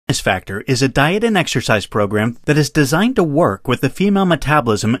Factor is a diet and exercise program that is designed to work with the female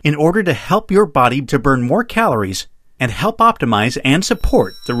metabolism in order to help your body to burn more calories and help optimize and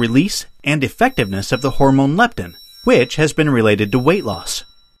support the release and effectiveness of the hormone leptin, which has been related to weight loss.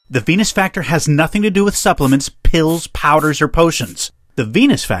 The Venus Factor has nothing to do with supplements, pills, powders, or potions. The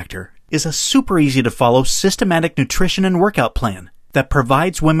Venus Factor is a super easy to follow systematic nutrition and workout plan that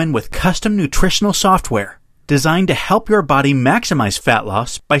provides women with custom nutritional software designed to help your body maximize fat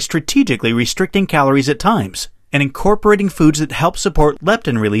loss by strategically restricting calories at times and incorporating foods that help support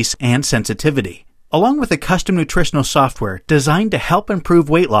leptin release and sensitivity, along with a custom nutritional software designed to help improve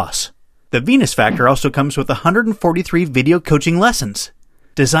weight loss. The Venus Factor also comes with 143 video coaching lessons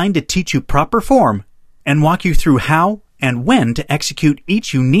designed to teach you proper form and walk you through how and when to execute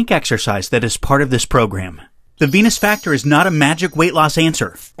each unique exercise that is part of this program. The Venus Factor is not a magic weight loss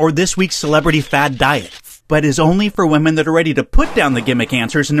answer or this week's celebrity fad diet, but is only for women that are ready to put down the gimmick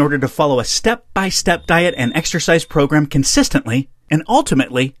answers in order to follow a step-by-step diet and exercise program consistently and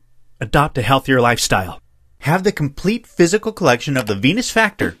ultimately adopt a healthier lifestyle. Have the complete physical collection of the Venus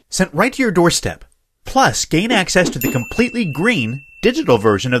Factor sent right to your doorstep. Plus, gain access to the completely green digital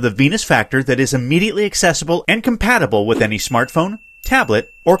version of the Venus Factor that is immediately accessible and compatible with any smartphone, tablet,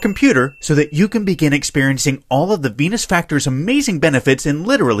 or computer so that you can begin experiencing all of the Venus Factor's amazing benefits in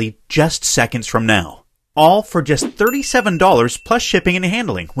literally just seconds from now. All for just $37 plus shipping and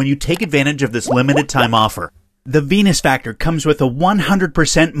handling when you take advantage of this limited time offer. The Venus Factor comes with a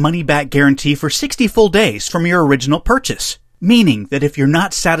 100% money-back guarantee for 60 full days from your original purchase, meaning that if you're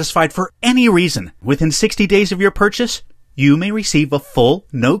not satisfied for any reason within 60 days of your purchase, you may receive a full,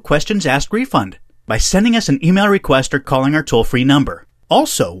 no questions asked refund by sending us an email request or calling our toll-free number.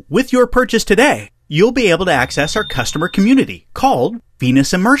 Also, with your purchase today, you'll be able to access our customer community called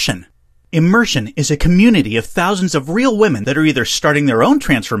Venus Immersion. Immersion is a community of thousands of real women that are either starting their own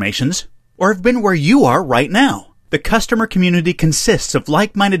transformations or have been where you are right now. The customer community consists of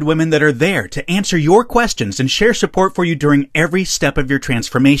like-minded women that are there to answer your questions and share support for you during every step of your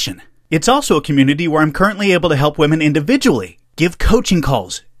transformation. It's also a community where I'm currently able to help women individually, give coaching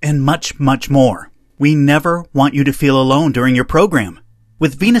calls, and much, much more. We never want you to feel alone during your program.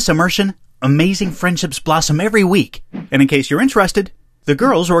 With Venus Immersion, amazing friendships blossom every week. And in case you're interested, the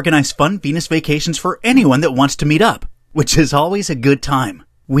girls organize fun Venus vacations for anyone that wants to meet up, which is always a good time.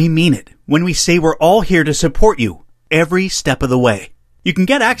 We mean it when we say we're all here to support you every step of the way. You can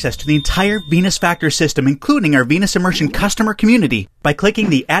get access to the entire Venus Factor system, including our Venus Immersion customer community, by clicking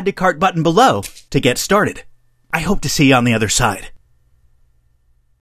the Add to Cart button below to get started. I hope to see you on the other side.